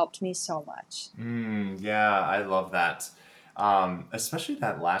 has helped me so much. Yeah, I love that. Especially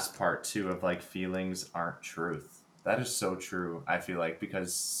that last part too of like feelings aren't truth. That is so true, I feel like,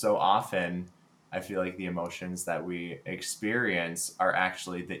 because so often I feel like the emotions that we experience are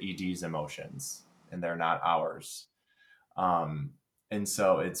actually the ED's emotions and they're not ours. Um, and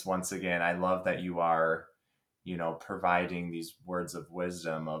so it's once again, I love that you are, providing these words of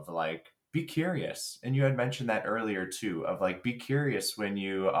wisdom of like, be curious. And you had mentioned that earlier too, of like, be curious when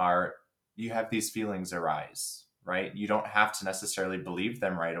you have these feelings arise, right? You don't have to necessarily believe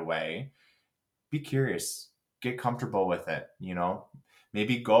them right away. Be curious, get comfortable with it,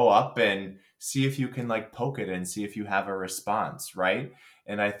 maybe go up and see if you can like poke it and see if you have a response, right?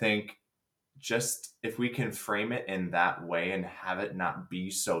 And I think just if we can frame it in that way and have it not be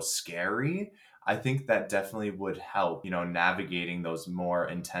so scary, I think that definitely would help, navigating those more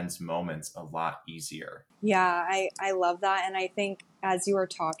intense moments a lot easier. Yeah, I love that. And I think as you were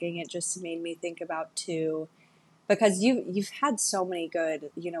talking, it just made me think about too, because you've had so many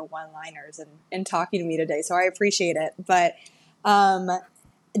good, one-liners in talking to me today. So I appreciate it. But um,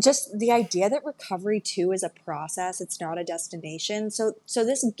 just the idea that recovery too is a process, it's not a destination. So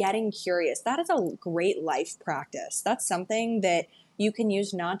this getting curious, that is a great life practice. That's something that you can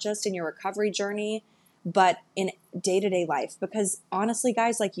use not just in your recovery journey, but in day-to-day life. Because honestly,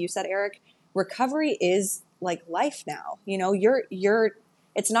 guys, like you said, Eric, recovery is like life now. You're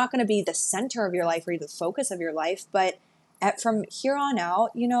it's not going to be the center of your life or the focus of your life, but from here on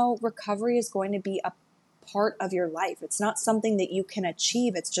out, recovery is going to be a part of your life. It's not something that you can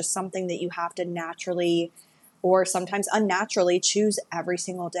achieve. It's just something that you have to naturally or sometimes unnaturally choose every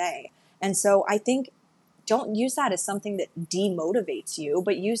single day. And so I think don't use that as something that demotivates you,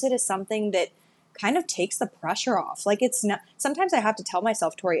 but use it as something that kind of takes the pressure off. Like, it's not, sometimes I have to tell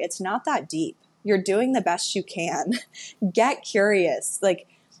myself, Tori, it's not that deep. You're doing the best you can. Get curious. Like,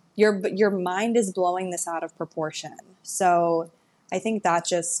 your mind is blowing this out of proportion. So I think that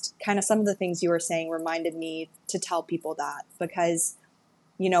just kind of some of the things you were saying reminded me to tell people that, because,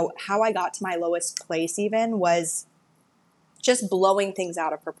 how I got to my lowest place even was just blowing things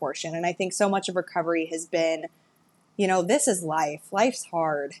out of proportion. And I think so much of recovery has been, this is life. Life's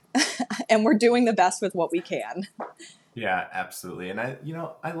hard and we're doing the best with what we can. Yeah, absolutely. And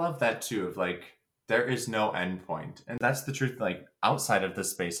I love that too, of like, there is no end point. And that's the truth, like outside of the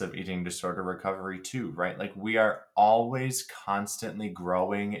space of eating disorder recovery too, right? Like we are always constantly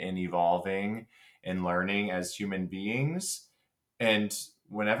growing and evolving and learning as human beings. And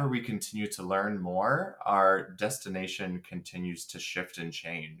whenever we continue to learn more, our destination continues to shift and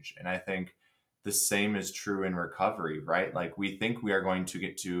change. And I think the same is true in recovery, right? Like we think we are going to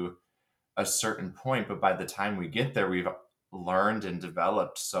get to a certain point, but by the time we get there, we've learned and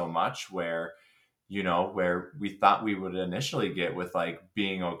developed so much where we thought we would initially get with like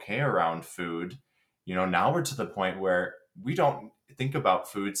being okay around food, now we're to the point where we don't think about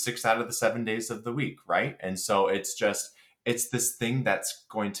food 6 out of the 7 days of the week, right? And so it's this thing that's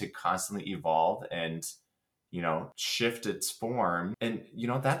going to constantly evolve and shift its form. And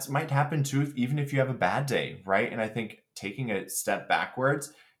that might happen too, even if you have a bad day, right? And I think taking a step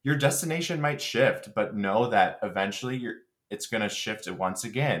backwards, your destination might shift, but know that eventually it's going to shift it once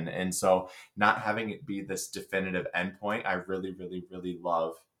again. And so not having it be this definitive endpoint, I really, really, really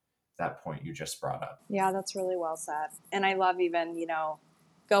love that point you just brought up. Yeah, that's really well said. And I love even,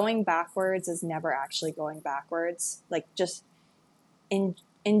 going backwards is never actually going backwards. Like just in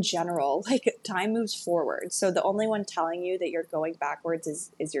general, like time moves forward. So the only one telling you that you're going backwards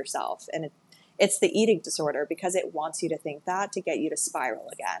is yourself. And it's the eating disorder, because it wants you to think that to get you to spiral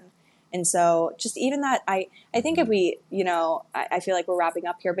again. And so just even that, I think if we, I feel like we're wrapping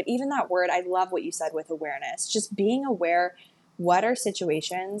up here, but even that word, I love what you said with awareness, just being aware. What are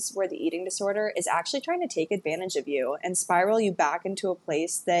situations where the eating disorder is actually trying to take advantage of you and spiral you back into a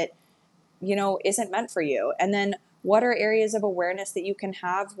place that, isn't meant for you? And then what are areas of awareness that you can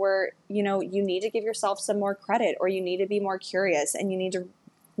have where, you need to give yourself some more credit, or you need to be more curious, and you need to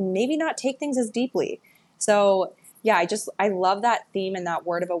maybe not take things as deeply. So yeah, I love that theme and that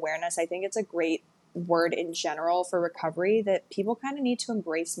word of awareness. I think it's a great word in general for recovery that people kind of need to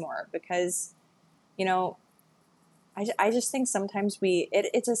embrace more, because, I just think sometimes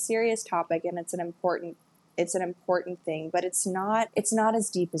it's a serious topic, and it's an important thing, but it's not as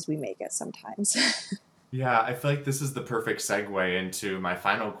deep as we make it sometimes. Yeah, I feel like this is the perfect segue into my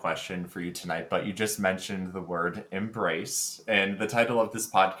final question for you tonight. But you just mentioned the word embrace, and the title of this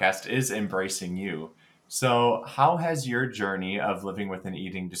podcast is Embracing You. So, how has your journey of living with an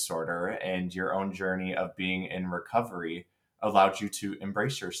eating disorder and your own journey of being in recovery allowed you to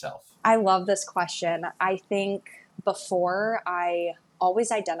embrace yourself? I love this question. I think before I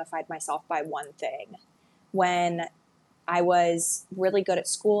always identified myself by one thing. When I was really good at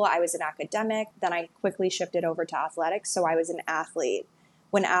school, I was an academic. Then I quickly shifted over to athletics. So I was an athlete.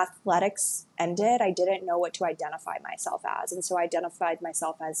 When athletics ended, I didn't know what to identify myself as. And so I identified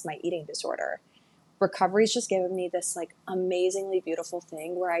myself as my eating disorder. Recovery's just given me this like amazingly beautiful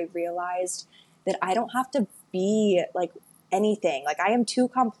thing where I realized that I don't have to be like anything. Like, I am too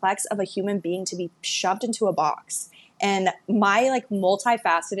complex of a human being to be shoved into a box. And my like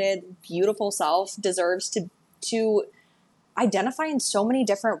multifaceted, beautiful self deserves to identify in so many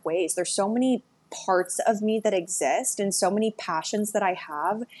different ways. There's so many parts of me that exist and so many passions that I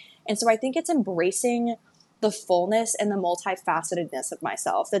have. And so I think it's embracing the fullness and the multifacetedness of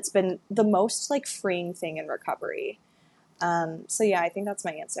myself that's been the most like freeing thing in recovery. So yeah, I think that's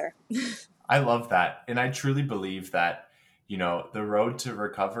my answer. I love that. And I truly believe that, the road to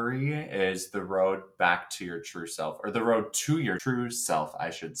recovery is the road back to your true self, or the road to your true self,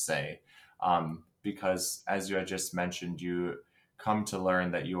 I should say. Because as you had just mentioned, you come to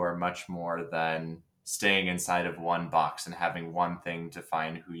learn that you are much more than staying inside of one box and having one thing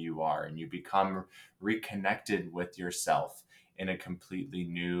define who you are. And you become reconnected with yourself in a completely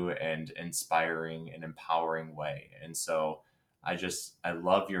new and inspiring and empowering way. And so, I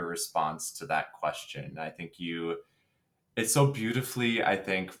love your response to that question. I think it so beautifully, I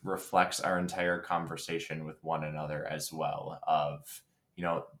think, reflects our entire conversation with one another as well. Of,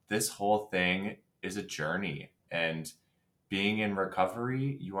 this whole thing is a journey, and being in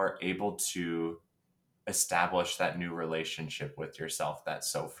recovery, you are able to establish that new relationship with yourself that's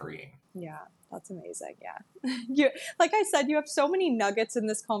so freeing. Yeah, that's amazing. Yeah. You, like I said, you have so many nuggets in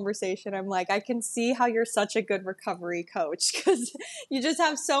this conversation. I'm like, I can see how you're such a good recovery coach because you just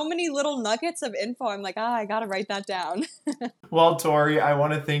have so many little nuggets of info. I'm like, I got to write that down. Well, Tori, I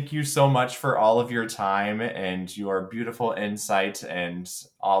want to thank you so much for all of your time and your beautiful insight and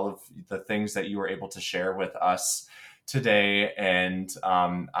all of the things that you were able to share with us today. And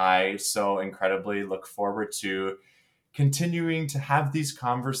I so incredibly look forward to continuing to have these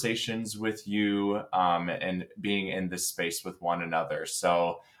conversations with you and being in this space with one another.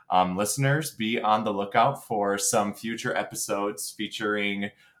 So, listeners, be on the lookout for some future episodes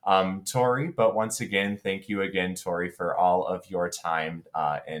featuring Tori. But once again, thank you again, Tori, for all of your time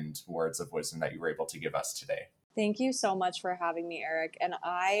and words of wisdom that you were able to give us today. Thank you so much for having me, Eric. And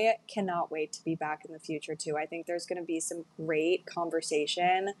I cannot wait to be back in the future, too. I think there's going to be some great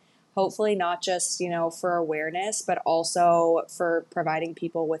conversation. Hopefully, not just, for awareness, but also for providing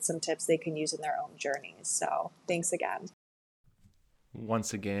people with some tips they can use in their own journeys. So, thanks again.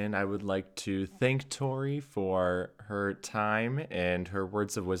 Once again, I would like to thank Tori for her time and her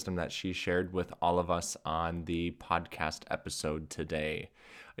words of wisdom that she shared with all of us on the podcast episode today.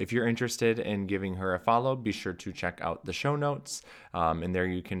 If you're interested in giving her a follow, be sure to check out the show notes, and there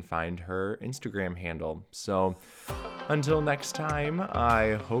you can find her Instagram handle. So until next time,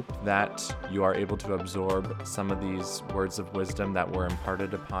 I hope that you are able to absorb some of these words of wisdom that were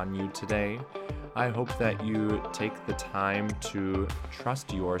imparted upon you today. I hope that you take the time to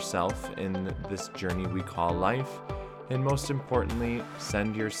trust yourself in this journey we call life. And most importantly,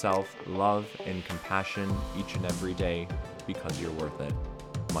 send yourself love and compassion each and every day because you're worth it.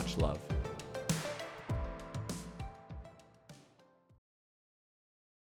 Much love.